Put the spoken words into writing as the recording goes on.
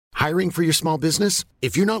Hiring for your small business?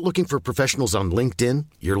 If you're not looking for professionals on LinkedIn,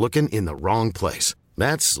 you're looking in the wrong place.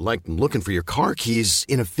 That's like looking for your car keys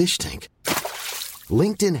in a fish tank.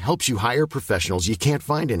 LinkedIn helps you hire professionals you can't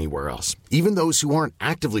find anywhere else, even those who aren't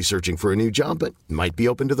actively searching for a new job but might be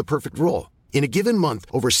open to the perfect role. In a given month,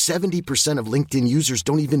 over 70% of LinkedIn users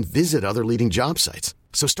don't even visit other leading job sites.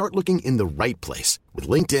 So start looking in the right place. With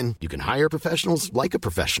LinkedIn, you can hire professionals like a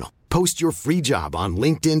professional. Post your free job on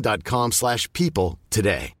linkedin.com/people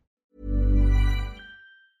today.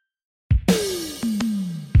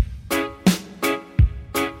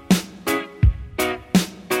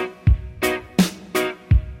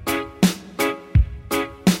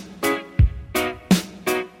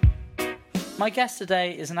 My guest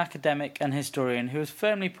today is an academic and historian who has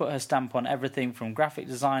firmly put her stamp on everything from graphic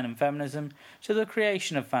design and feminism to the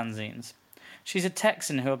creation of fanzines. She's a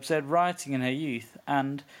Texan who observed rioting in her youth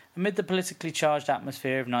and, amid the politically charged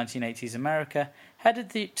atmosphere of 1980s America,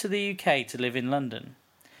 headed to the UK to live in London.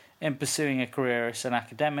 In pursuing a career as an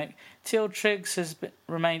academic, Teal Triggs has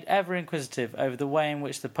remained ever inquisitive over the way in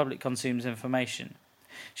which the public consumes information.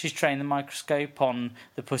 She's trained the microscope on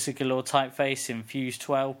the Pussy Galore typeface in Fuse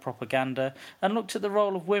 12 propaganda and looked at the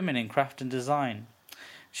role of women in craft and design.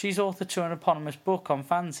 She's author to an eponymous book on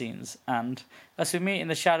fanzines, and as we meet in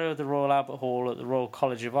the shadow of the Royal Albert Hall at the Royal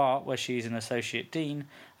College of Art, where she is an Associate Dean,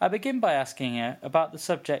 I begin by asking her about the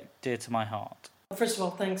subject dear to my heart. First of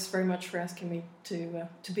all, thanks very much for asking me to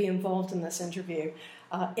be involved in this interview.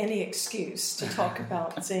 Any excuse to talk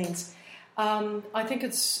about zines. I think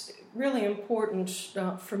it's really important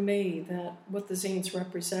for me that what the zines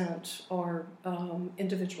represent are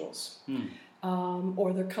individuals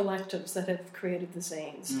or the collectives that have created the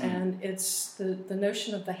zines. And it's the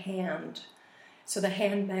notion of the hand. So the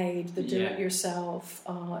handmade, the do-it-yourself,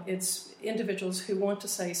 it's individuals who want to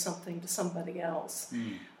say something to somebody else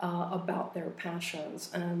about their passions.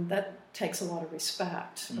 And that takes a lot of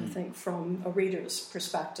respect, I think, from a reader's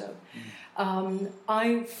perspective.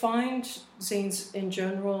 I find zines in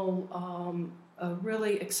general a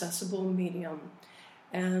really accessible medium.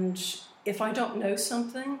 And if I don't know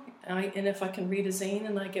something, and if I can read a zine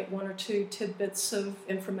and I get one or two tidbits of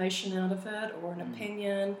information out of it, or an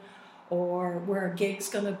opinion, or where a gig's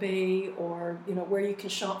going to be, or where you can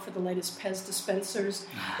shop for the latest Pez dispensers,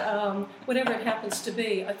 whatever it happens to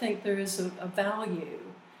be, I think there is a value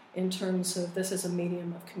in terms of this as a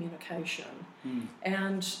medium of communication.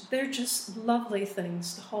 And they're just lovely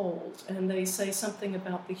things to hold, and they say something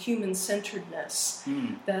about the human-centeredness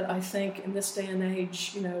that I think in this day and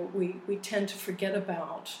age, we tend to forget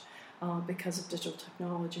about. Because of digital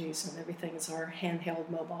technologies, and everything is our handheld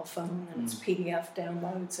mobile phone, and it's PDF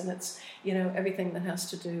downloads, and it's everything that has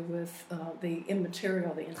to do with the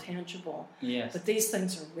immaterial, the intangible. Yes. But these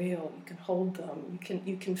things are real. You can hold them.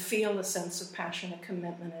 You can feel a sense of passion and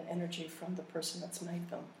commitment and energy from the person that's made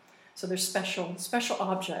them. So they're special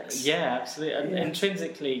objects. Yeah, absolutely. And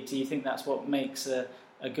intrinsically, do you think that's what makes a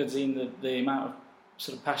good zine, the amount of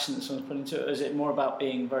sort of passion that someone's put into it, or is it more about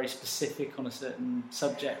being very specific on a certain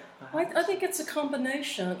subject? I think it's a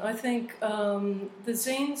combination. I think the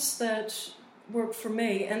zines that work for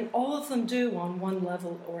me, and all of them do on one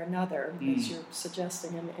level or another, as you're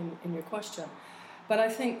suggesting in your question, but I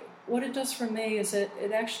think what it does for me is it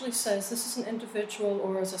actually says this is an individual,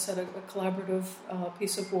 or as I said, a collaborative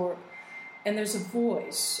piece of work, and there's a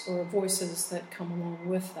voice or voices that come along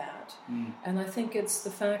with that. And I think it's the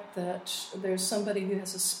fact that there's somebody who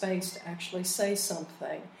has a space to actually say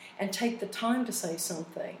something and take the time to say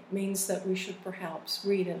something means that we should perhaps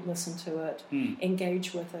read it, listen to it,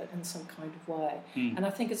 engage with it in some kind of way. And I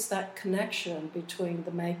think it's that connection between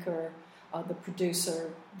the maker, the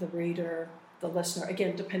producer, the reader, the listener,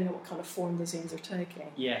 again, depending on what kind of form the zines are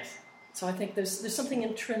taking. Yes. So I think there's something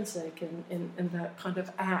intrinsic in that kind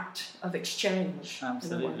of act of exchange.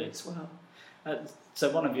 Absolutely. In a way as well. So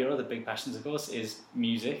one of your other big passions, of course, is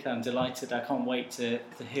music. I'm delighted. I can't wait to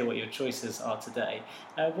hear what your choices are today.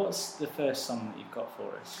 What's the first song that you've got for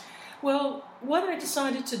us? Well, what I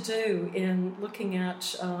decided to do in looking at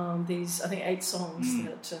these, I think, 8 songs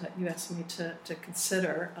that you asked me to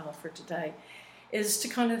consider for today, is to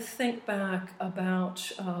kind of think back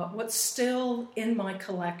about what's still in my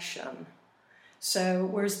collection. So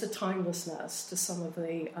where's the timelessness to some of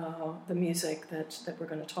the music that we're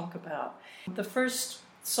going to talk about? The first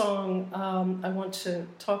song I want to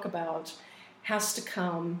talk about has to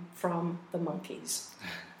come from the Monkees.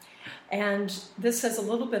 And this says a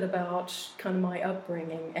little bit about kind of my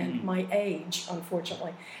upbringing and my age,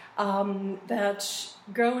 unfortunately. That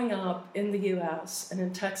growing up in the U.S. and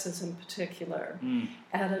in Texas in particular,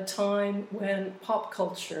 at a time when pop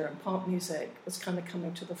culture and pop music was kind of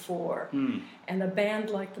coming to the fore, and a band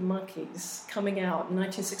like the Monkees coming out in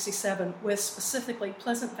 1967 with specifically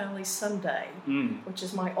Pleasant Valley Sunday, which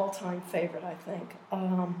is my all-time favorite, I think.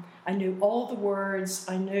 I knew all the words.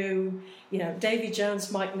 I knew, Davy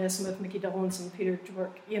Jones, Mike Nesmith, Mickey Dolenz, and Peter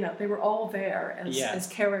Tork. They were all there as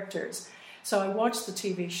characters. So I watched the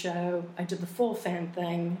TV show, I did the full fan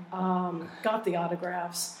thing, got the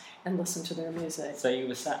autographs, and listened to their music. So you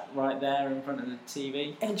were sat right there in front of the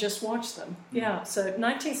TV? And just watched them, yeah. So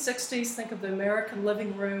 1960s, think of the American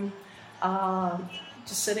living room,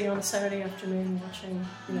 just sitting on a Saturday afternoon watching,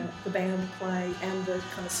 the band play and the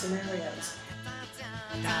kind of scenarios.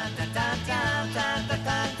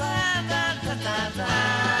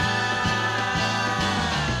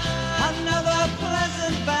 Another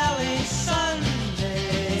Pleasant Valley Sunday,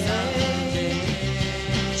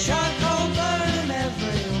 charcoal burning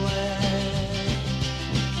everywhere.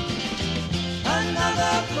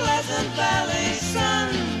 Another Pleasant Valley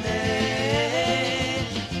Sunday,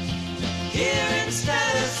 here in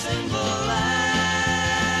Status Symbol Land.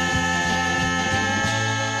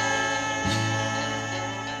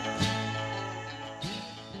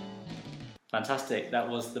 Fantastic. That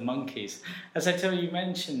was the Monkees. As I told you,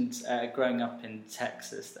 mentioned growing up in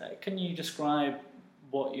Texas. Can you describe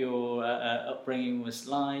what your upbringing was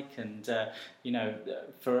like? And,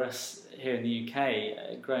 for us here in the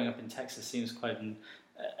UK, growing up in Texas seems quite an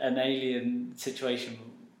alien situation.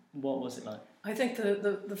 What was it like? I think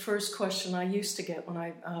the first question I used to get when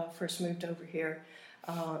I first moved over here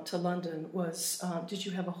to London was, did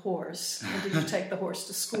you have a horse? And did you take the horse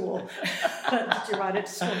to school? Did you ride it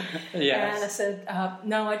to school? Yes. And I said,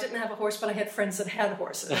 no, I didn't have a horse, but I had friends that had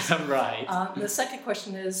horses. Right. The second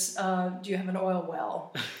question is, do you have an oil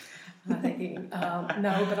well? I'm thinking,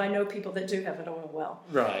 no, but I know people that do have an oil well.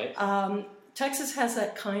 Right. Texas has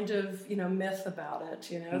that kind of, myth about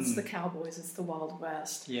it. It's the cowboys, it's the Wild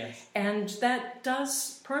West. Yes. And that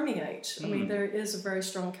does permeate. I mean, there is a very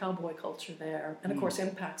strong cowboy culture there, and of course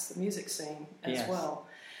impacts the music scene as well.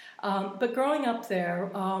 But growing up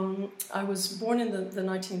there, I was born in the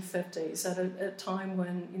 1950s at a time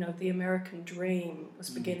when, the American dream was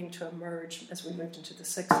beginning to emerge as we moved into the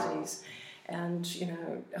 60s. And,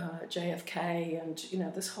 JFK and,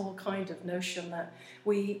 this whole kind of notion that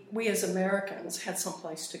we as Americans had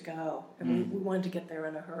someplace to go, and we wanted to get there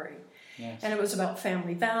in a hurry. Yes. And it was about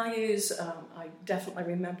family values. I definitely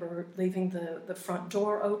remember leaving the front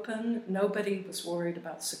door open. Nobody was worried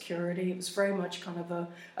about security. It was very much kind of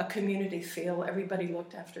a community feel. Everybody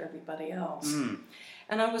looked after everybody else.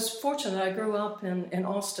 And I was fortunate. I grew up in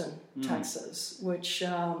Austin, Texas, which...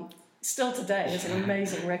 still today has an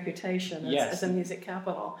amazing reputation as a music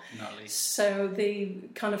capital. Not least. So the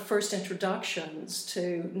kind of first introductions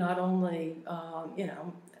to not only,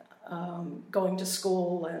 going to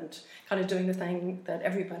school and kind of doing the thing that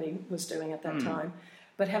everybody was doing at that time,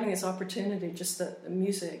 but having this opportunity, just that the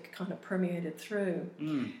music kind of permeated through.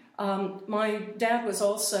 My dad was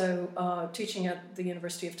also teaching at the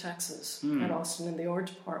University of Texas at Austin in the art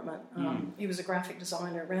department. He was a graphic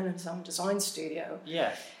designer, ran his own design studio.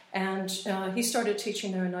 Yes. And he started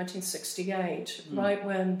teaching there in 1968, right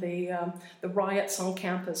when the riots on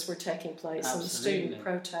campus were taking place and the student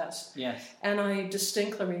protest. Yes. And I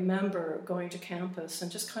distinctly remember going to campus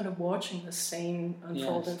and just kind of watching the scene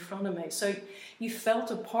unfold in front of me. So you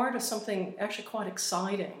felt a part of something actually quite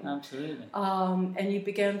exciting. Absolutely. And you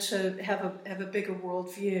began to have a bigger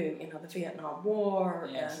worldview, the Vietnam War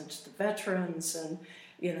and the veterans and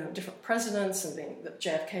different presidents and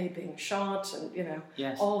JFK being shot and,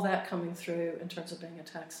 all that coming through in terms of being a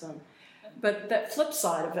Texan. But that flip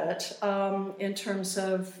side of it, in terms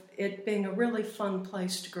of it being a really fun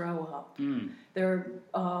place to grow up. There,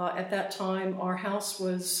 at that time, our house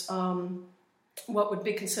was what would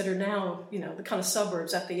be considered now, the kind of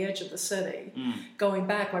suburbs at the edge of the city. Going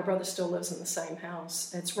back, my brother still lives in the same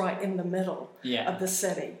house. It's right in the middle of the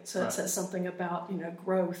city. So it says something about,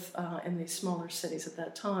 growth in these smaller cities at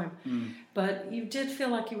that time. But you did feel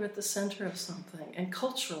like you were at the center of something. And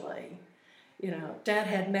culturally, Dad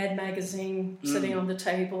had Mad Magazine sitting on the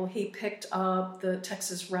table. He picked up the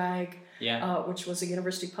Texas Rag, which was a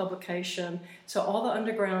university publication. So all the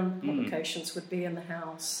underground publications would be in the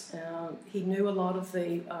house. He knew a lot of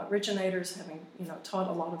the originators, having taught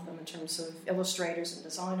a lot of them in terms of illustrators and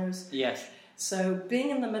designers. Yes. So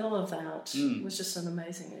being in the middle of that was just an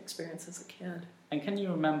amazing experience as a kid. And can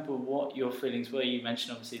you remember what your feelings were? You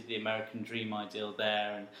mentioned obviously the American dream ideal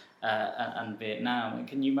there and Vietnam. And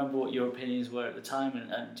can you remember what your opinions were at the time?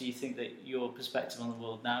 And do you think that your perspective on the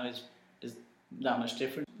world now is that much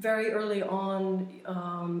different? Very early on,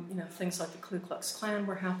 things like the Ku Klux Klan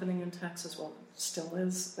were happening in Texas. Well, it still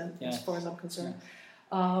is, as far as I'm concerned. Yes.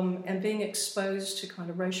 And being exposed to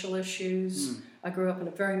kind of racial issues. I grew up in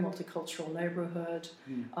a very multicultural neighborhood.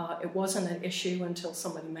 It wasn't an issue until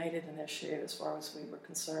somebody made it an issue, as far as we were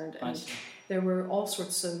concerned. And there were all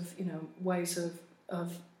sorts of ways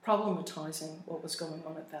of problematizing what was going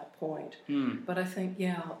on at that point. But I think,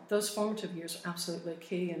 those formative years were absolutely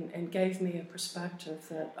key and gave me a perspective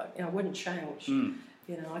that wouldn't change.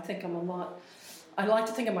 I think I like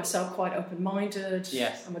to think of myself quite open-minded.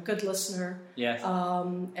 Yes. I'm a good listener. Yes.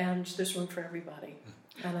 And there's room for everybody.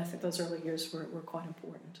 And I think those early years were quite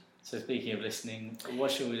important. So speaking of listening,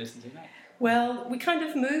 what should we listen to now? Well, we kind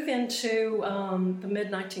of move into the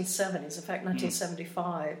mid-1970s, in fact,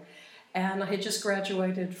 1975. And I had just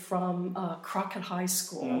graduated from Crockett High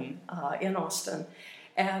School in Austin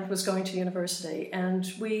and was going to university. And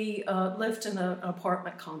we lived in an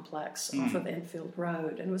apartment complex off of Enfield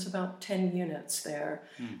Road, and it was about 10 units there,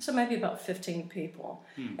 so maybe about 15 people.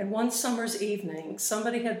 And one summer's evening,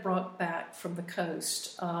 somebody had brought back from the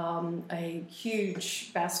coast a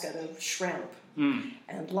huge basket of shrimp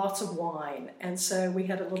and lots of wine. And so we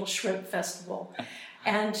had a little shrimp festival.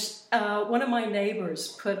 And one of my neighbors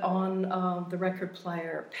put on the record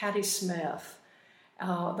player Patti Smith,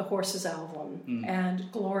 the Horses album,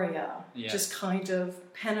 and Gloria just kind of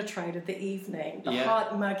penetrated the evening, the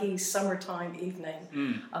hot, muggy summertime evening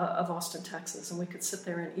of Austin, Texas. And we could sit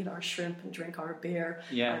there and eat our shrimp and drink our beer,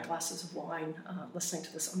 our glasses of wine, listening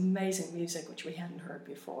to this amazing music which we hadn't heard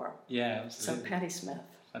before. Yeah, absolutely. So Patti Smith.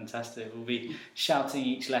 Fantastic. We'll be shouting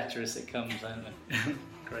each letter as it comes, won't we?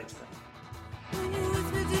 Great stuff. When you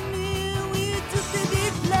was with me, we took the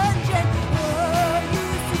deep plunge and oh, you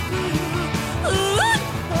were so cool. Ooh,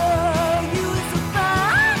 oh, you were so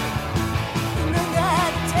fun. And I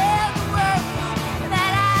gotta tell the world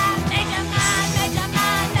that I make your mind, make your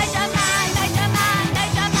mind, make your mind, make your mind,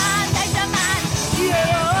 make your mind, make your mind.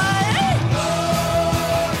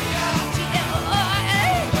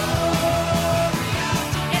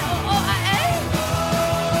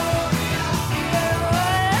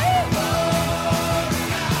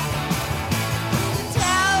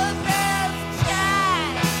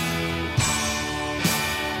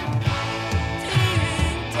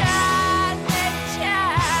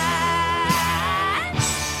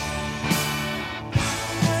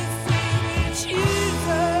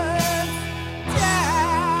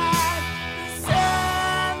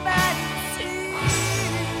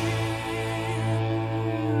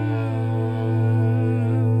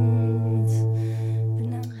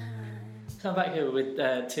 So I'm back here with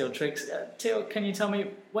Teal Triggs. Teal, can you tell me,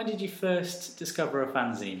 when did you first discover a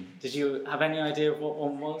fanzine? Did you have any idea of what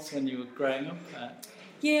one was when you were growing up?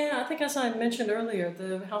 Yeah, I think as I mentioned earlier,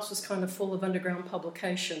 the house was kind of full of underground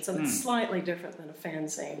publications, and it's slightly different than a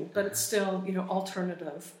fanzine, but it's still,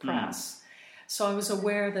 alternative press. So I was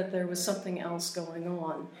aware that there was something else going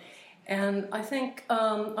on. And I think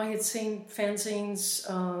I had seen fanzines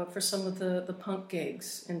for some of the punk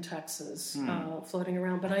gigs in Texas floating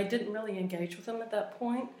around, but I didn't really engage with them at that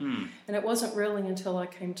point. And it wasn't really until I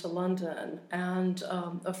came to London, and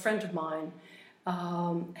a friend of mine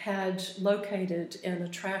had located in a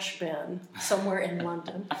trash bin somewhere in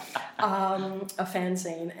London a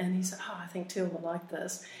fanzine, and he said, I think Teal would like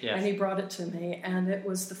this. Yes. And he brought it to me, and it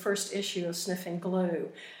was the first issue of Sniffing Glue.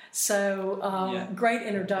 So great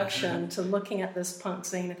introduction to looking at this punk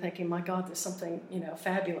scene and thinking, my God, there's something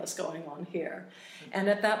fabulous going on here. And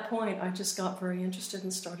at that point, I just got very interested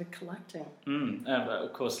and started collecting.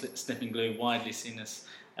 Of course, Sniffing Glue, widely seen as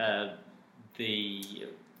the...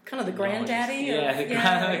 kind of the granddaddy. The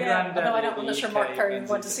granddaddy. Although I'm not sure Mark Perry would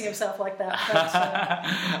want to see himself like that.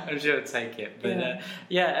 But, I'm sure he'll take it.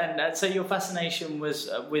 But so your fascination was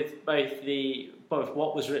with both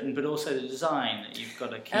what was written, but also the design that you've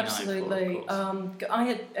got a keen eye for, absolutely. of course. I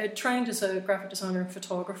had trained as a graphic designer and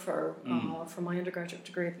photographer for my undergraduate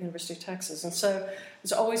degree at the University of Texas, and so I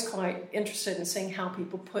was always quite interested in seeing how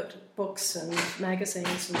people put books and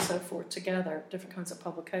magazines and so forth together, different kinds of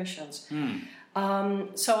publications.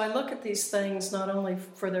 So I look at these things not only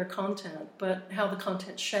for their content, but how the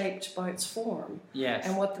content's shaped by its form,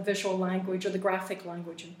 and what the visual language or the graphic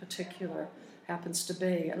language in particular happens to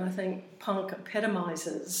be. And I think punk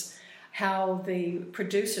epitomizes how the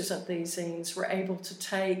producers of these zines were able to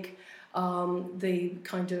take the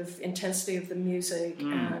kind of intensity of the music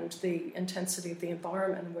and the intensity of the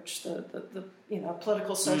environment in which the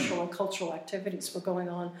political, social, and cultural activities were going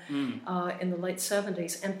on in the late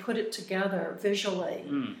 70s, and put it together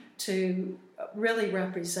visually to really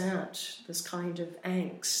represent this kind of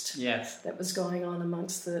angst that was going on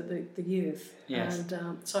amongst the youth. Yes.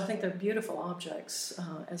 And so I think they're beautiful objects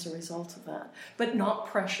as a result of that, but not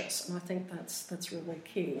precious, and I think that's really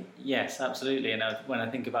key. Yes, absolutely. And when I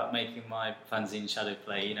think about making my fanzine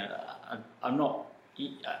Shadowplay, I'm not.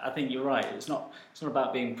 I think you're right. It's not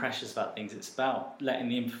about being precious about things. It's about letting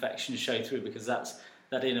the imperfections show through, because that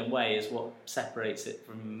in a way is what separates it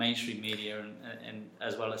from mainstream media and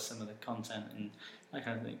as well as some of the content and that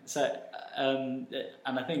kind of thing. So, and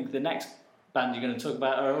I think the next band you're going to talk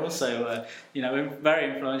about are also,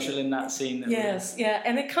 very influential in that scene. Yes,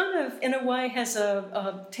 and it kind of, in a way, has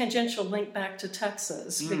a tangential link back to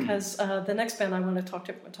Texas, because the next band I want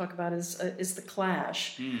to talk about is The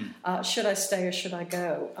Clash. Should I Stay or Should I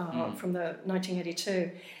Go? From the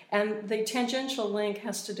 1982. And the tangential link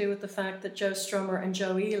has to do with the fact that Joe Strummer and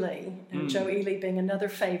Joe Ely, and Joe Ely being another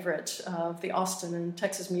favorite of the Austin and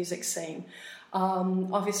Texas music scene,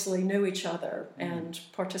 obviously knew each other and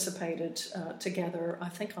participated together, I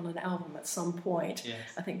think, on an album at some point. Yes.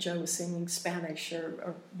 I think Joe was singing Spanish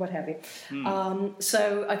or what have you.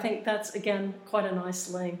 So I think that's, again, quite a nice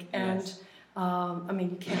link. And Yes.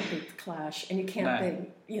 you can't beat The Clash, and you can't beat,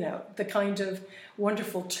 the kind of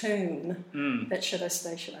wonderful tune that Should I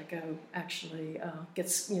Stay, Should I Go actually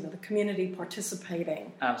gets, the community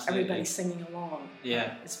participating, Absolutely. everybody singing along.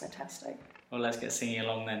 Yeah. It's fantastic. Well, let's get singing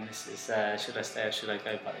along then. This is Should I Stay or Should I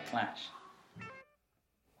Go by The Clash.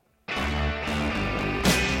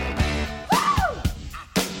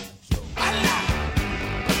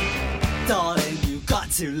 Darling, you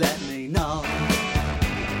got to let me know.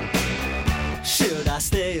 Should I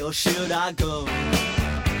stay or should I go?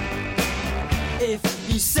 If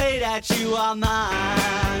you say that you are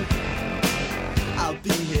mine, I'll be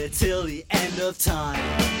here till the end of time.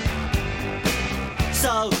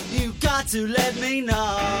 So you got to let me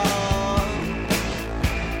know.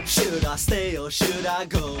 Should I stay or should I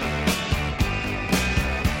go?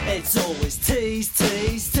 It's always tease,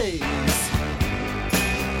 tease, tease.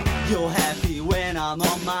 You're happy when I'm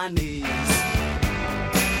on my knees.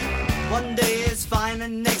 One day it's fine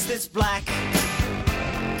and next it's black.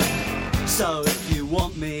 So if you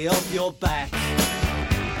want me off your back,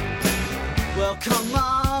 well, come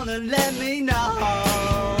on and let me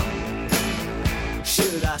know.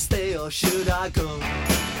 Should I stay or should I go?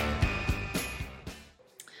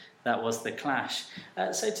 That was The Clash.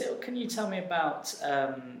 So Till, can you tell me about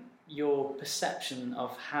your perception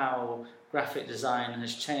of how graphic design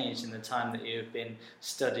has changed in the time that you've been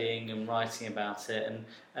studying and writing about it, and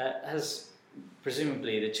has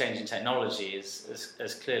presumably the change in technology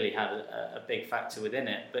has clearly had a big factor within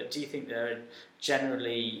it, but do you think there are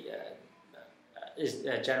generally is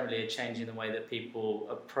there generally a change in the way that people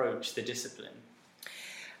approach the discipline?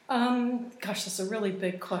 Gosh, that's a really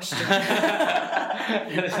big question.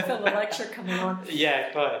 I feel the lecture coming on.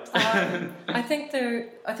 Yeah, quite. I think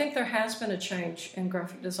there has been a change in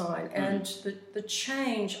graphic design, and the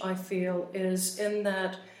change, I feel, is in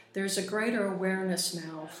that there's a greater awareness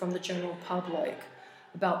now from the general public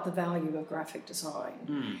about the value of graphic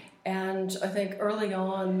design. And I think early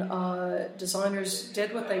on, designers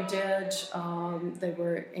did what they did. They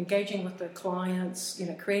were engaging with their clients,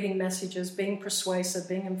 creating messages, being persuasive,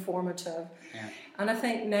 being informative. Yeah. And I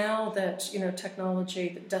think now that, technology,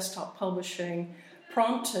 that desktop publishing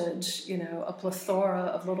prompted, a plethora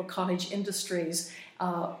of little cottage industries,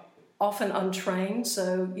 often untrained.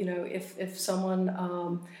 So, if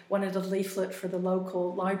someone wanted a leaflet for the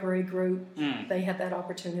local library group, they had that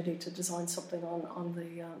opportunity to design something on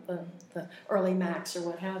the early Macs or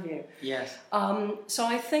what have you. Yes. So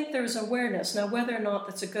I think there's awareness. Now, whether or not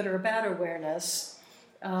that's a good or a bad awareness,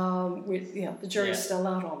 the jury's still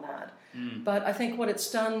out on that. But I think what it's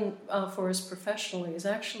done for us professionally is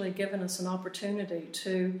actually given us an opportunity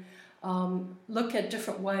to look at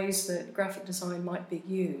different ways that graphic design might be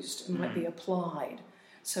used and might be applied.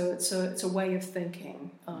 So it's a way of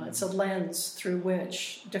thinking. It's a lens through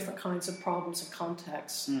which different kinds of problems and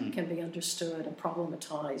contexts can be understood and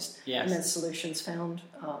problematized, Yes. and then solutions found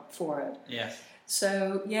for it. Yes.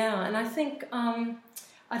 So and I think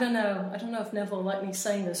I don't know if Neville will like me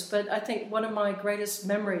saying this, but I think one of my greatest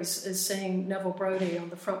memories is seeing Neville Brody on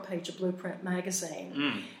the front page of Blueprint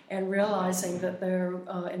magazine and realizing that there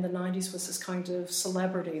in the 90s was this kind of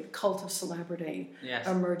celebrity, the cult of celebrity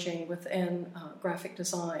emerging within graphic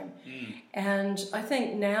design. And I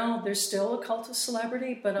think now there's still a cult of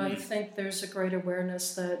celebrity, but I think there's a great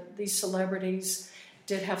awareness that these celebrities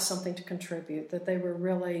did have something to contribute, that they were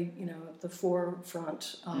really, at the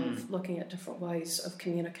forefront of looking at different ways of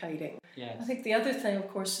communicating. Yes. I think the other thing, of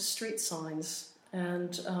course, is street signs.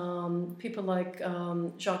 And people like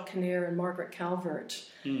Jacques Kinnear and Margaret Calvert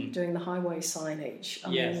doing the highway signage. I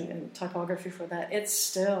mean, and typography for that. It's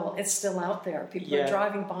still out there. People are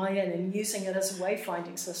driving by it and using it as a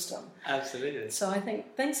wayfinding system. Absolutely. So I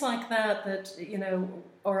think things like that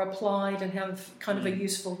are applied and have kind of a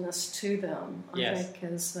usefulness to them, I think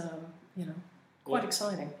is, quite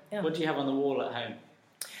exciting. Yeah. What do you have on the wall at home?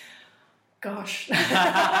 Gosh.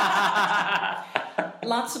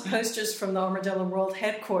 Lots of posters from the Armadillo World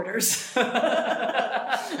headquarters, circa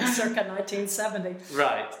 1970.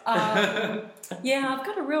 Right. I've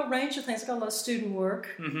got a real range of things. I've got a lot of student work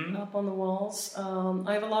up on the walls.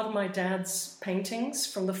 I have a lot of my dad's paintings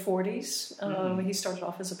from the 40s. He started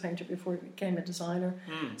off as a painter before he became a designer.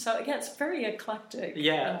 So, again, it's very eclectic.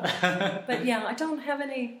 Yeah. But, I don't have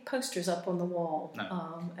any posters up on the wall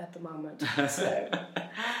at the moment.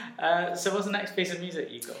 So what's the next piece of music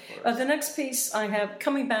you got for us? The next piece I have,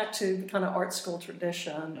 coming back to the kind of art school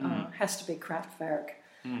tradition, has to be Kraftwerk.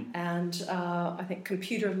 And I think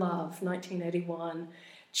Computer Love, 1981,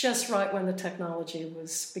 just right when the technology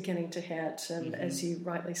was beginning to hit. And as you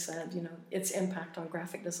rightly said, its impact on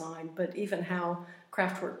graphic design, but even how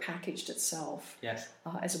Kraftwerk packaged itself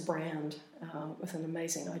as a brand with an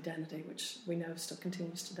amazing identity, which we know still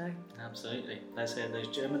continues today. Absolutely. Let's hear those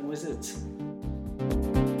German wizards.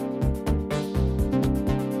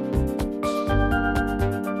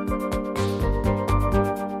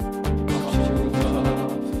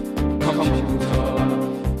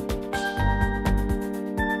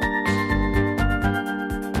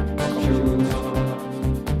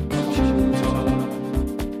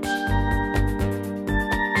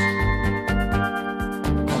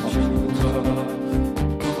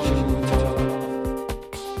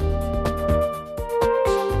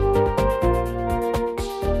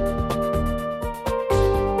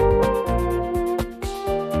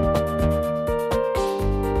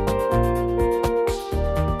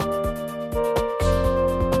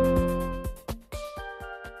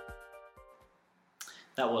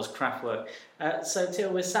 That was Kraftwerk. So,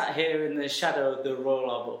 Teal, we're sat here in the shadow of the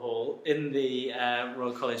Royal Albert Hall in the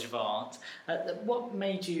Royal College of Art. What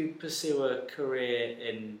made you pursue a career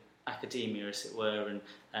in academia, as it were,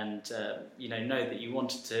 and know that you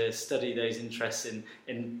wanted to study those interests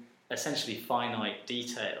in essentially finite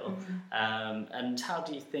detail? And how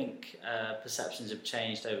do you think perceptions have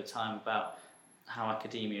changed over time about how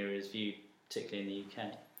academia is viewed, particularly in the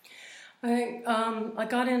UK? I think I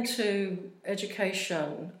got into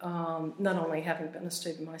education, not only having been a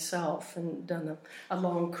student myself and done a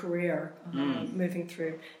long career, moving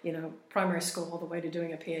through, primary school all the way to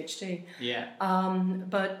doing a PhD.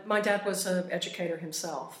 But my dad was an educator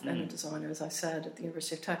himself and a designer, as I said, at the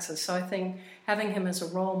University of Texas. So I think having him as a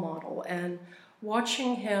role model and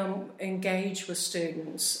watching him engage with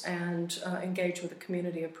students and engage with a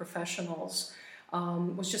community of professionals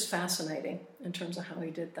was just fascinating in terms of how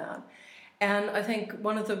he did that. And I think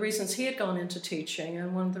one of the reasons he had gone into teaching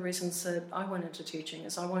and one of the reasons that I went into teaching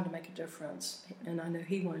is I wanted to make a difference, and I know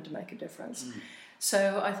he wanted to make a difference.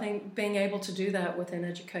 So I think being able to do that within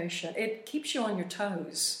education, it keeps you on your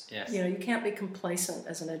toes. Yes. You can't be complacent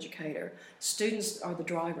as an educator. Students are the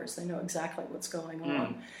drivers. They know exactly what's going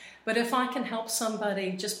on. But if I can help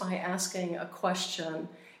somebody just by asking a question,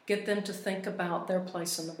 get them to think about their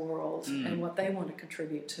place in the world and what they want to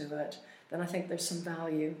contribute to it, then I think there's some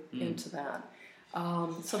value into that.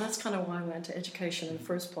 So that's kind of why I went to education in the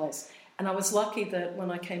first place. And I was lucky that when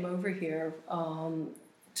I came over here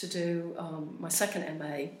to do my second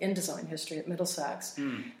MA in design history at Middlesex,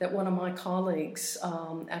 that one of my colleagues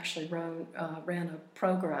actually ran a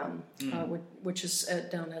program, which is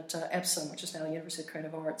down at Epsom, which is now University of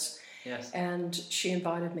Creative Arts. Yes. And she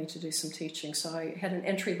invited me to do some teaching. So I had an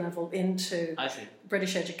entry level into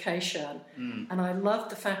British education. And I loved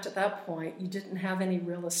the fact at that point you didn't have any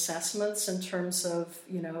real assessments in terms of,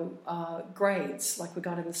 grades like we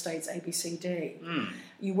got in the States, A, B, C, D.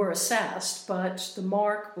 You were assessed, but the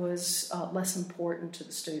mark was less important to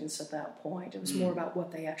the students at that point. It was more about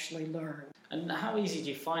what they actually learned. And how easy do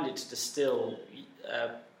you find it to distill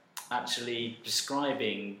actually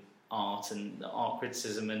describing art and art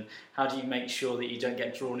criticism, and how do you make sure that you don't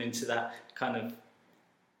get drawn into that kind of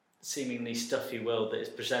seemingly stuffy world that is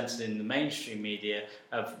presented in the mainstream media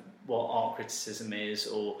of what art criticism is,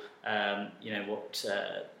 or what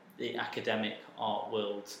the academic art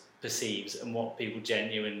world perceives, and what people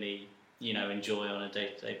genuinely enjoy on a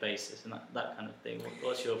day-to-day basis, and that kind of thing.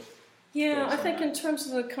 What's your I think in terms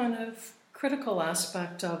of the kind of critical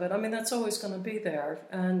aspect of it, I mean, that's always going to be there.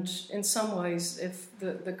 And in some ways, if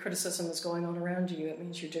the criticism is going on around you, it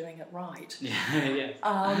means you're doing it right.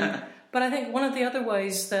 But I think one of the other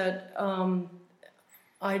ways that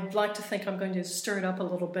I'd like to think I'm going to stir it up a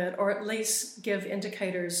little bit, or at least give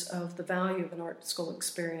indicators of the value of an art school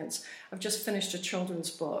experience. I've just finished a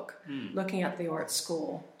children's book looking at the art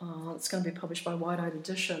school. It's going to be published by Wide-Eyed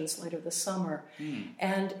Editions later this summer.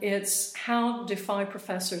 And it's how do 5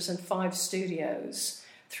 professors in 5 studios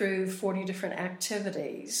through 40 different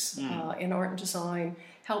activities in art and design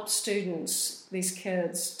help students, these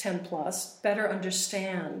kids, 10 plus, better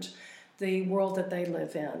understand the world that they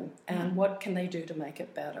live in, and what can they do to make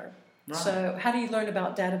it better. Right. So how do you learn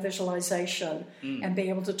about data visualization and be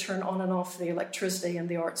able to turn on and off the electricity in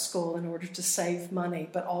the art school in order to save money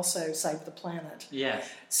but also save the planet?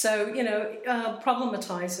 Yes. So,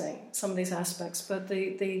 problematizing some of these aspects, but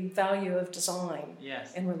the value of design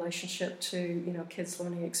in relationship to, kids'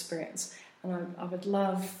 learning experience. And I would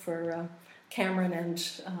love for Cameron and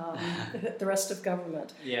the rest of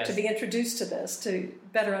government to be introduced to this, to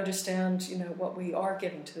better understand, what we are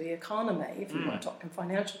giving to the economy, if you want to talk in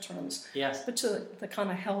financial terms, but to the kind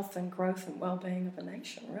of health and growth and well-being of the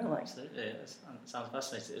nation, really. Absolutely, that sounds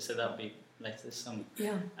fascinating. So that'll be later this summer.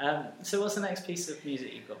 Yeah. So what's the next piece of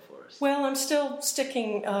music you've got for us? Well, I'm still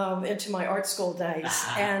sticking into my art school days,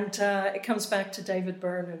 and it comes back to David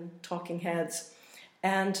Byrne and Talking Heads.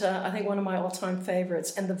 And I think one of my all-time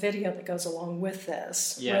favorites, and the video that goes along with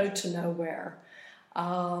this, Road to Nowhere,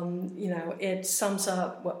 it sums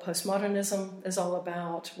up what postmodernism is all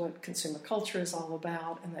about, what consumer culture is all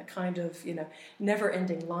about, and that kind of,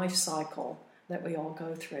 never-ending life cycle that we all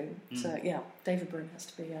go through. So, David Byrne has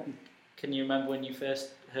to be it. Can you remember when you first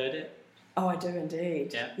heard it? Oh, I do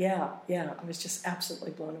indeed. Yeah. I was just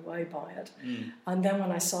absolutely blown away by it. And then when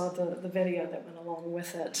I saw the video that went along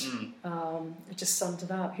with it, it just summed it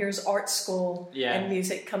up. Here's art school and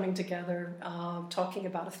music coming together, talking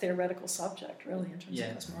about a theoretical subject, really, in terms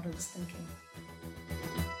of postmodernist thinking.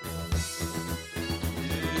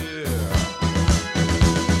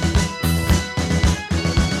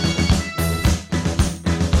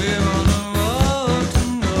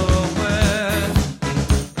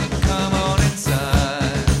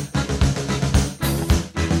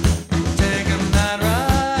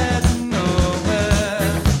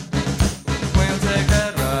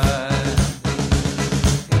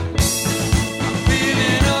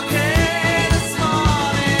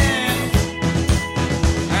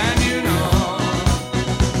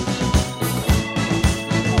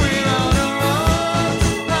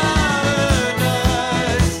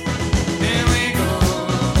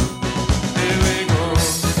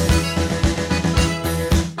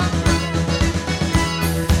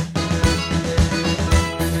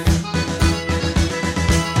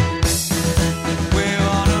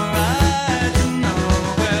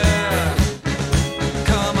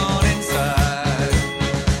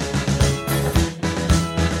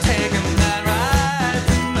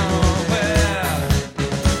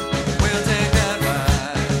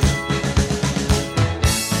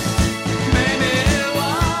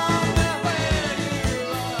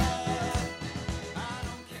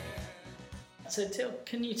 So, Till,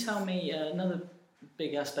 can you tell me another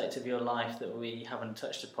big aspect of your life that we haven't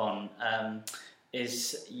touched upon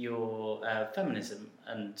is your feminism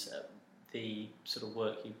and the sort of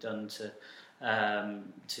work you've done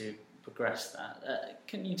to progress that.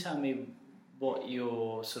 Can you tell me what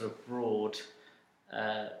your sort of broad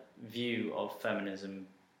view of feminism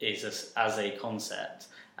is as a concept,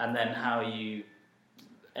 and then how you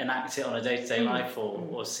enact it on a day-to-day life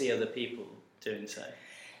or see other people doing so?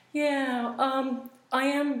 Yeah,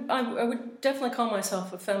 I would definitely call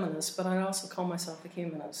myself a feminist, but I also call myself a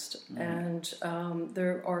humanist. And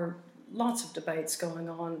there are lots of debates going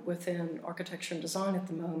on within architecture and design at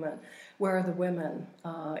the moment. Where are the women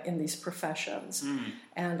in these professions?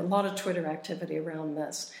 And a lot of Twitter activity around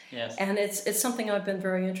this. Yes. And it's something I've been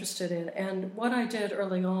very interested in. And what I did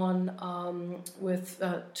early on with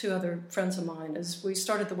 2 other friends of mine is we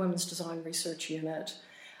started the Women's Design Research Unit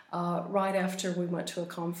right after we went to a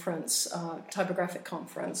conference, typographic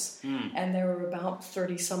conference, and there were about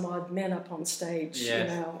 30 some odd men up on stage,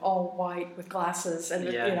 all white with glasses,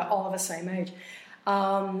 and all of the same age.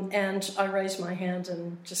 And I raised my hand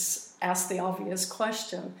and just asked the obvious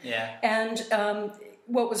question. Yeah. And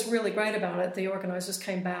what was really great about it, the organizers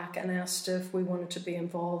came back and asked if we wanted to be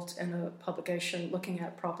involved in a publication looking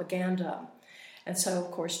at propaganda. And so, of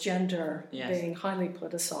course, gender being highly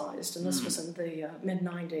politicized, and this was in the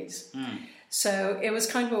mid-90s. So it was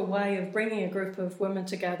kind of a way of bringing a group of women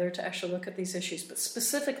together to actually look at these issues, but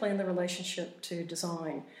specifically in the relationship to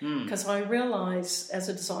design. Because I realize, as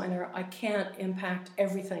a designer, I can't impact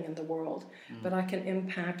everything in the world, but I can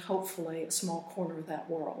impact, hopefully, a small corner of that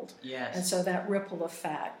world. Yes. And so that ripple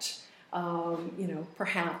effect,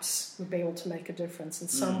 perhaps would be able to make a difference in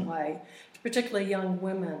some way, particularly young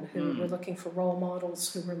women who were looking for role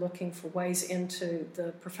models, who were looking for ways into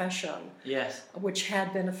the profession, which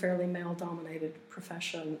had been a fairly male-dominated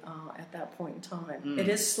profession at that point in time. It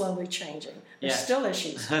is slowly changing. There's still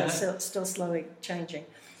issues, but still slowly changing.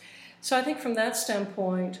 So I think from that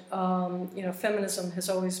standpoint, feminism has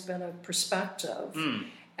always been a perspective.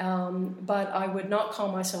 But I would not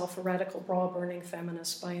call myself a radical, bra-burning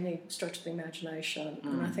feminist by any stretch of the imagination.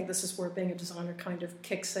 And I think this is where being a designer kind of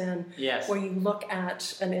kicks in, where you look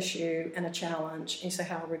at an issue and a challenge and you say,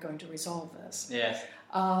 how are we going to resolve this?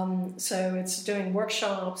 So it's doing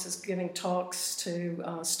workshops, it's giving talks to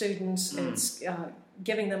students, it's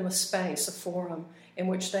giving them a space, a forum in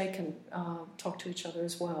which they can talk to each other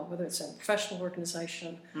as well, whether it's in a professional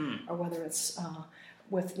organization or whether it's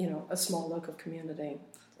with a small local community.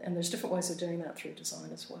 And there's different ways of doing that through design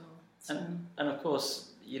as well. So. And of course,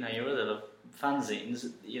 your other fanzines,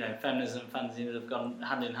 feminism fanzines have gone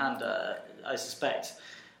hand in hand, I suspect,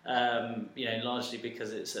 largely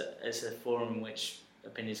because it's a forum in which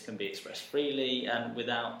opinions can be expressed freely and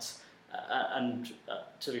without,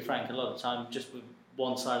 to be frank, a lot of the time just with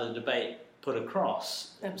one side of the debate put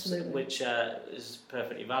across. Absolutely. Which is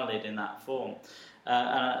perfectly valid in that form. And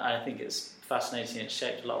I think it's fascinating. It's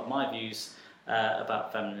shaped a lot of my views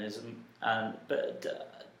about feminism. But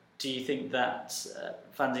do you think that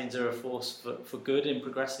fanzines are a force for good in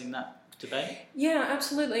progressing that debate? Yeah,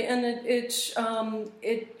 absolutely. And it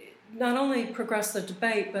not only progressed the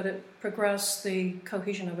debate, but it progressed the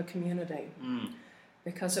cohesion of a community.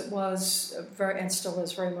 Because it was very, and still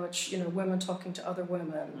is very much, women talking to other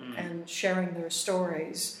women and sharing their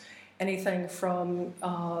stories. Anything from,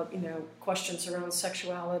 questions around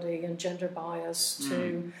sexuality and gender bias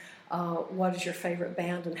to what is your favorite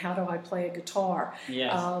band and how do I play a guitar?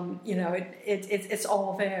 It's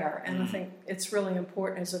all there. And I think it's really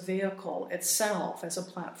important as a vehicle itself, as a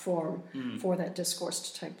platform for that discourse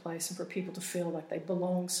to take place and for people to feel like they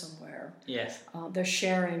belong somewhere. They're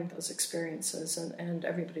sharing those experiences and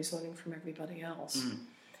everybody's learning from everybody else.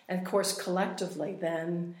 And of course, collectively,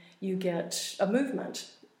 then you get a movement.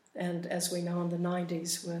 And as we know in the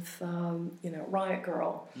 90s with, Riot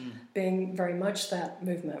Girl being very much that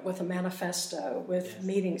movement, with a manifesto, with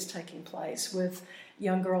meetings taking place, with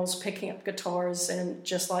young girls picking up guitars and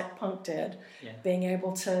just like punk did, being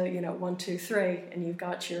able to, 1, 2, 3, and you've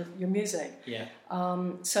got your music.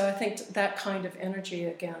 So I think that kind of energy,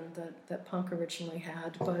 again, that punk originally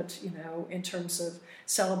had, but, in terms of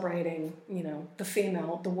celebrating, the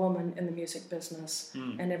female, the woman in the music business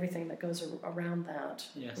and everything that goes around that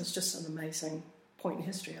was just an amazing point in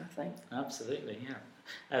history, I think. Absolutely,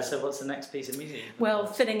 so what's the next piece of music? Well,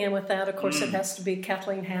 fitting in with that, of course, it has to be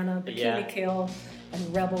Kathleen Hanna, Bikini Kill,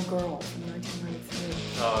 and Rebel Girl from 1993.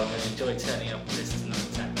 Oh, I'm going to enjoy turning up this to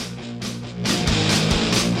number 10.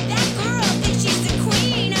 That girl thinks she's the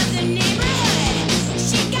queen of the neighborhood.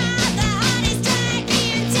 She got the hottest type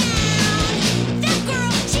in town. That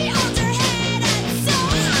girl, she holds her head up so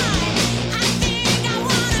high. I think I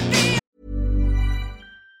wanna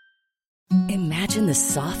be. Imagine the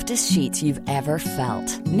softest sheets you've ever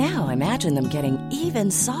felt. Now imagine them getting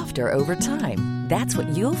even softer over time. That's what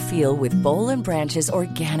you'll feel with Boll & Branch's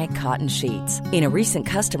organic cotton sheets. In a recent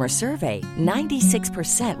customer survey,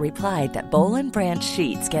 96% replied that Boll & Branch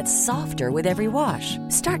sheets get softer with every wash.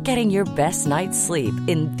 Start getting your best night's sleep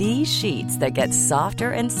in these sheets that get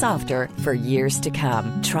softer and softer for years to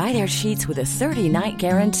come. Try their sheets with a 30-night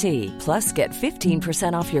guarantee. Plus, get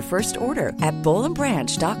 15% off your first order at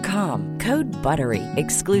bollandbranch.com. Code BUTTERY.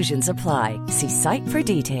 Exclusions apply. See site for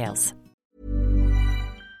details.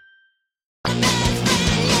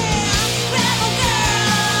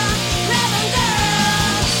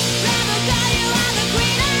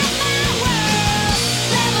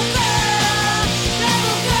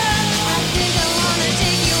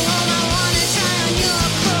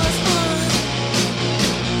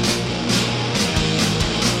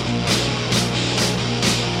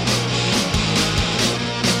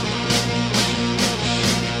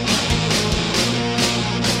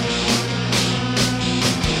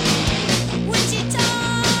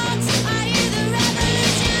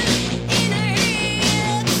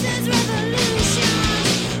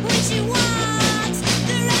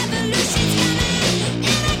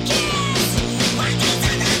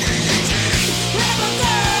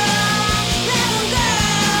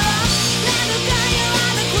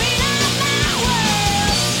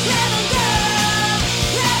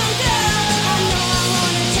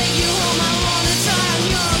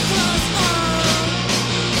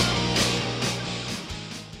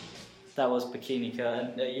 That was Bikini Girl,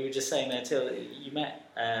 and you were just saying there too that you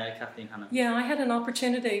met Kathleen Hanna. Yeah, I had an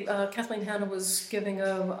opportunity. Kathleen Hanna was giving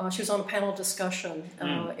she was on a panel discussion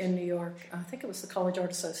in New York. I think it was the College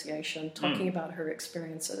Art Association, talking about her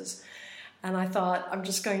experiences. And I thought, I'm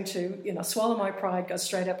just going to, swallow my pride, go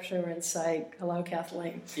straight up to her and say, hello,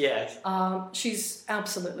 Kathleen. Yes. She's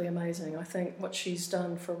absolutely amazing. I think what she's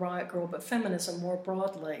done for Riot Grrrl, but feminism more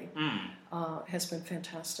broadly, has been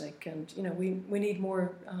fantastic. And, we need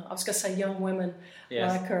more, I was going to say young women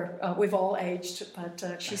like her. We've all aged, but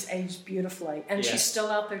she's aged beautifully. And she's still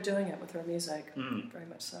out there doing it with her music, very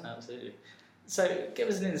much so. Absolutely. So give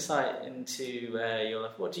us an insight into your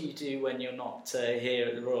life. What do you do when you're not here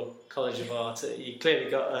at the Royal College of Art? You've clearly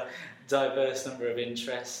got a diverse number of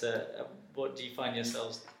interests. What do you find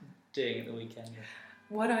yourselves doing at the weekend?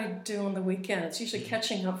 What I do on the weekend, it's usually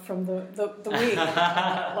catching up from the week,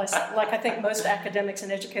 like I think most academics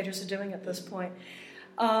and educators are doing at this point.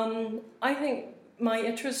 I think my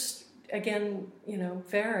interests, again,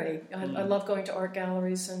 vary. I love going to art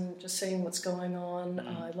galleries and just seeing what's going on.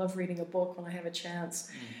 I love reading a book when I have a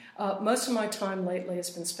chance. Most of my time lately has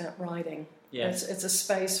been spent writing. Yes. It's a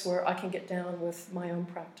space where I can get down with my own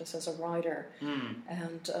practice as a writer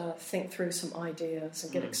and think through some ideas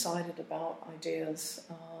and get excited about ideas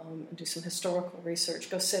and do some historical research,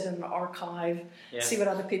 go sit in an archive, see what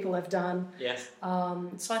other people have done. Yes.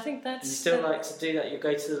 So I think that's... You still like to do that? You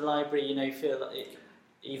go to the library, you feel like...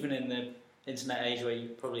 Even in the internet age where you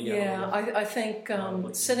probably get... Yeah, I think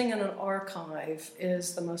sitting in an archive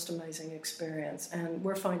is the most amazing experience. And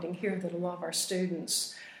we're finding here that a lot of our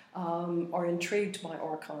students are intrigued by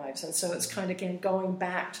archives. And so it's kind of, again, going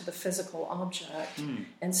back to the physical object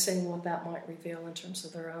and seeing what that might reveal in terms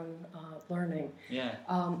of their own learning. Yeah.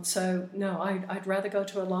 So, no, I'd rather go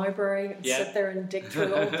to a library and sit there and dig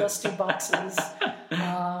through old dusty boxes.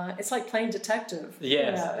 It's like playing detective.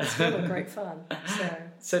 Yes. Yeah, it's really great fun.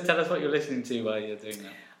 So tell us what you're listening to while you're doing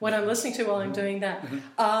that. What I'm listening to while I'm doing that?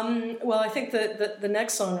 Well, I think the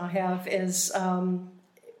next song I have is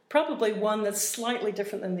probably one that's slightly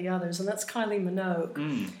different than the others, and that's Kylie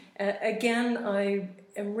Minogue. Again, I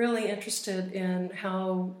am really interested in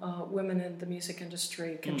how women in the music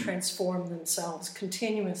industry can transform themselves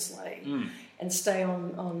continuously and stay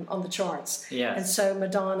on the charts. Yes. And so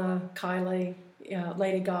Madonna, Kylie,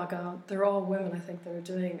 Lady Gaga, they're all women, I think, that are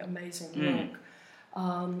doing amazing work.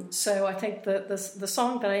 So I think the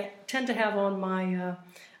song that I tend to have on my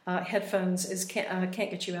headphones is Can't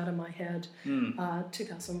Get You Out of My Head,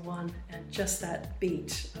 2001, and just that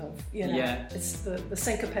beat of, it's the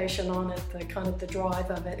syncopation on it, the kind of the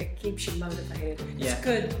drive of it, it keeps you motivated. It's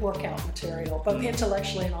good workout material, both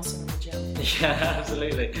intellectually and also in the gym. Yeah,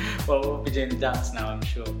 absolutely. Well, we'll be doing the dance now, I'm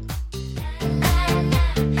sure.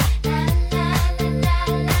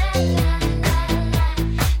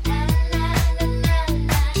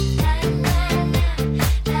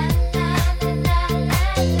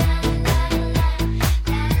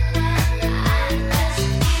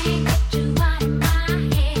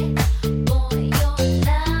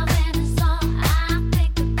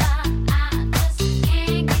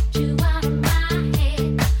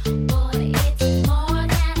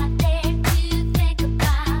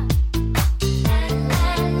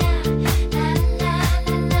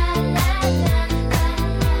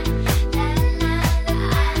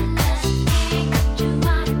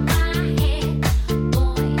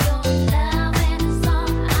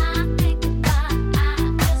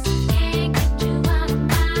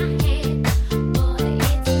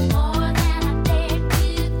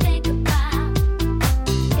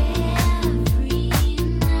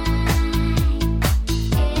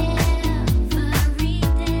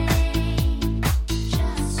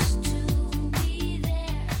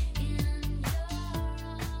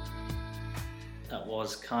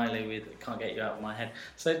 Kylie with Can't Get You Out of My Head.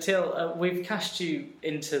 So Till, we've cast you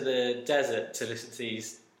into the desert to listen to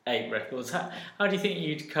these 8 records. How do you think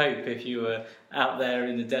you'd cope if you were out there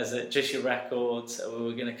in the desert, just your records? We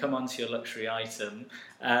were going to come on to your luxury item.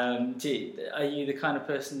 Are you the kind of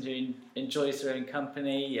person who enjoys their own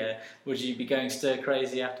company? Would you be going stir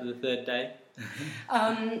crazy after the 3rd day?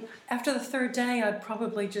 After the 3rd day, I'd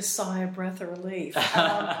probably just sigh a breath of relief.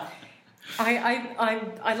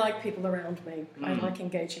 I like people around me. I like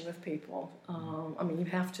engaging with people. I mean, you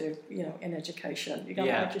have to, in education. You got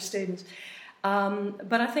to like your students.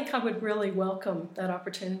 But I think I would really welcome that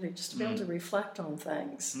opportunity just to be able to reflect on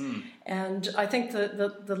things. And I think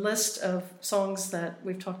the list of songs that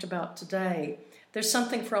we've talked about today, there's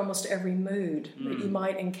something for almost every mood that you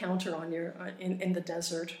might encounter on your in the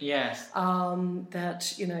desert. Yes.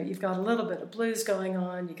 That, you know, you've got a little bit of blues going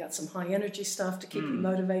on, you got some high energy stuff to keep you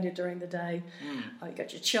motivated during the day, you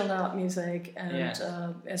got your chilled out music, and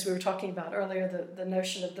as we were talking about earlier, the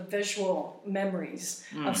notion of the visual memories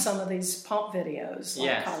of some of these pop videos,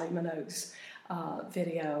 like Kylie Minogue's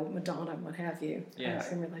video, Madonna, what have you,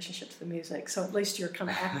 in relationship to the music. So at least you're kind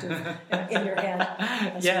of active in your head.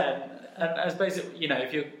 Well. And I suppose, you know,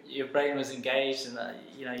 if your brain was engaged and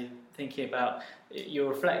you know, you're thinking about, you're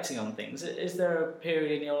reflecting on things, is there a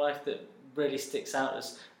period in your life that really sticks out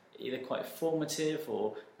as either quite formative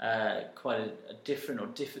or quite a different or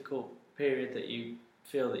difficult period that you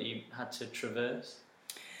feel that you had to traverse?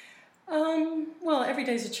 Well, every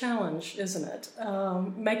day's a challenge, isn't it?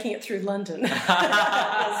 Making it through London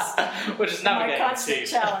Which is my constant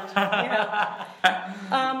challenge. I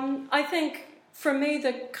think for me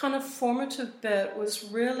the kind of formative bit was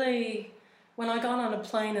really when I got on a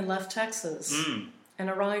plane and left Texas and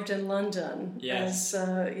arrived in London as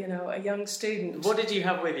you know, a young student. What did you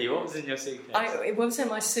have with you? What was in your suitcase? It was in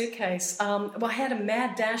my suitcase. Well, I had a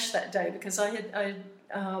mad dash that day because I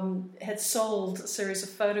had sold a series of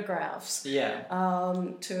photographs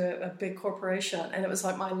to a big corporation, and it was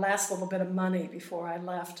like my last little bit of money before I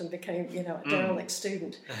left and became, you know, a derelict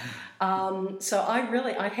student. So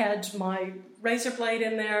I had my razor blade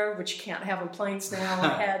in there, which you can't have on planes now.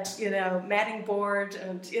 I had, you know, matting board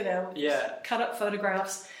and, you know, cut up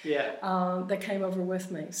photographs that came over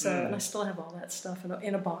with me. So and I still have all that stuff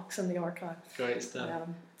in a box in the archive. Great stuff.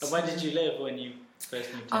 And where did you live when you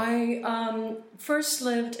first moved to? I first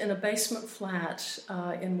lived in a basement flat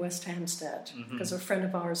in West Hampstead because a friend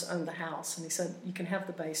of ours owned the house, and he said, you can have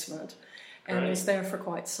the basement. And I was there for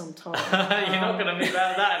quite some time. You're not going to move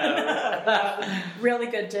out of that. Really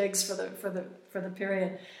good digs for the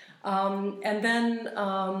period. And then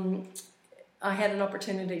I had an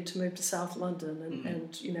opportunity to move to South London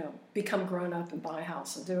and you know, become grown up and buy a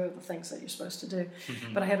house and do all the things that you're supposed to do.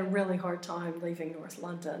 But I had a really hard time leaving North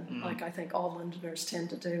London, like I think all Londoners tend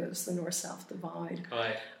to do. It's the North-South divide.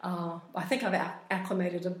 Right. I think I've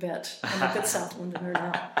acclimated a bit. I'm a good South Londoner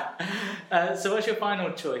now. So what's your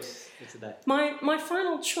final choice for today? My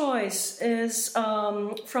final choice is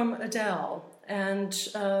from Adele. And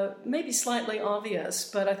maybe slightly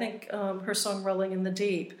obvious, but I think her song Rolling in the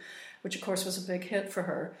Deep, which of course was a big hit for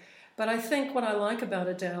her. But I think what I like about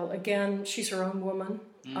Adele, again, she's her own woman.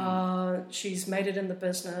 She's made it in the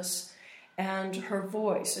business, and her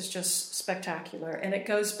voice is just spectacular. And it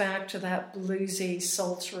goes back to that bluesy,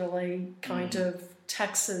 sultry kind of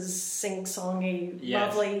Texas sing-songy,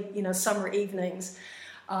 lovely, you know, summer evenings.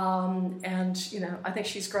 And, you know, I think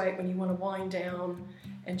she's great when you want to wind down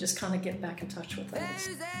and just kind of get back in touch with things.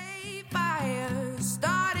 There's a fire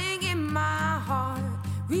starting in my heart,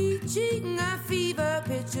 reaching a fever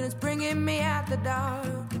pitch, and it's bringing me out the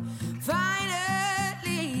dark.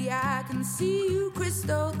 Finally, I can see you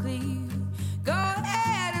crystal clear. Go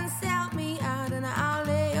ahead and sell me out, and I'll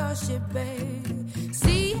lay your ship bare.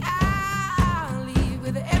 See, I'll leave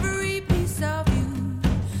with every piece of you.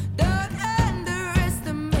 Don't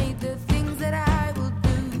underestimate the things that I will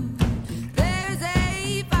do. There's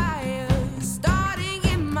a fire starting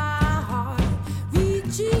in my heart,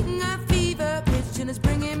 reaching a fever pitch, and it's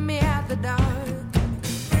bringing me out the dark.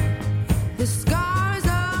 The scars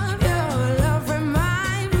of your love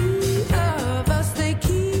remind me of us. They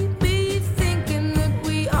keep me thinking that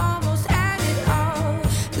we almost had it all.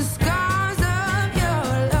 The scars of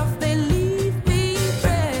your love, they leave me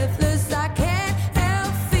breathless. I can't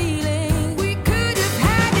help feeling we could have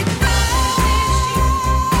had it all.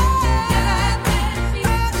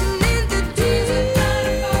 In the deep,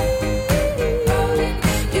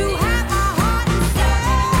 you have my heart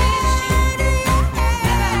inside,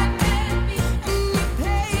 and you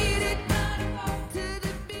played it to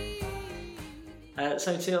the beat.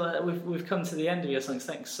 So Teal, we've come to the end of your songs.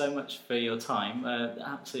 Thanks so much for your time.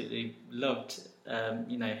 Absolutely loved,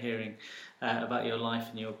 you know, hearing about your life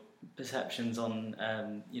and your perceptions on,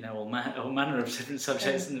 you know, all manner of different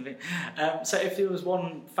subjects. So if there was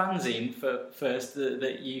one fanzine first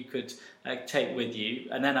that you could take with you,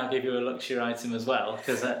 and then I'll give you a luxury item as well,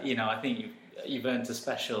 because you know, I think you've earned a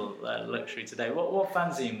special luxury today. What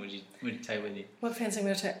fanzine would you take with you? What fanzine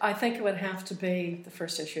would I take? I think it would have to be the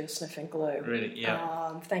first issue of Sniffing Glue. Really?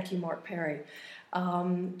 Yeah. Thank you, Mark Perry.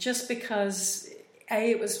 Just because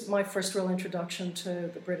it was my first real introduction to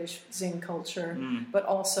the British zine culture, but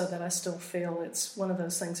also that I still feel it's one of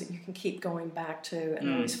those things that you can keep going back to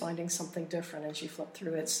and always finding something different as you flip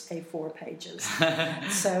through its A4 pages.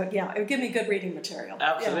 So, yeah, it would give me good reading material.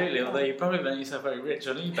 Absolutely, Yeah. although you probably make yourself very rich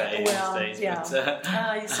on eBay these days. Yeah. But,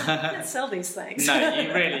 You can't sell these things. no,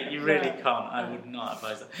 you really No. can't. I would not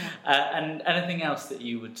advise that. And anything else that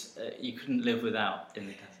you couldn't live without in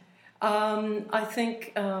the cassette? I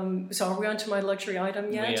think, so are we on to my luxury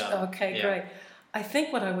item yet? We are, Okay, yeah. great. I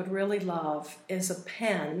think what I would really love is a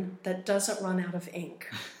pen that doesn't run out of ink.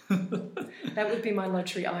 That would be my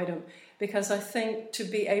luxury item, because I think to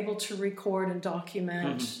be able to record and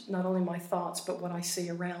document not only my thoughts but what I see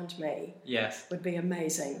around me Yes. would be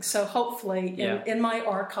amazing. So hopefully Yeah. in my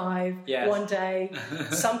archive Yes. one day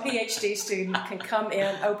some PhD student can come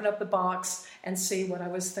in, open up the box and see what I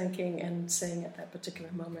was thinking and saying at that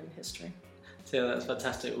particular moment in history. So that's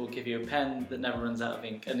fantastic. We'll give you a pen that never runs out of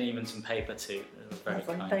ink and even some paper too. Very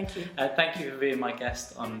Lovely. kind. Thank you. Thank you for being my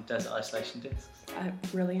guest on Desert Isolation Discs. I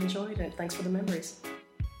really enjoyed it. Thanks for the memories.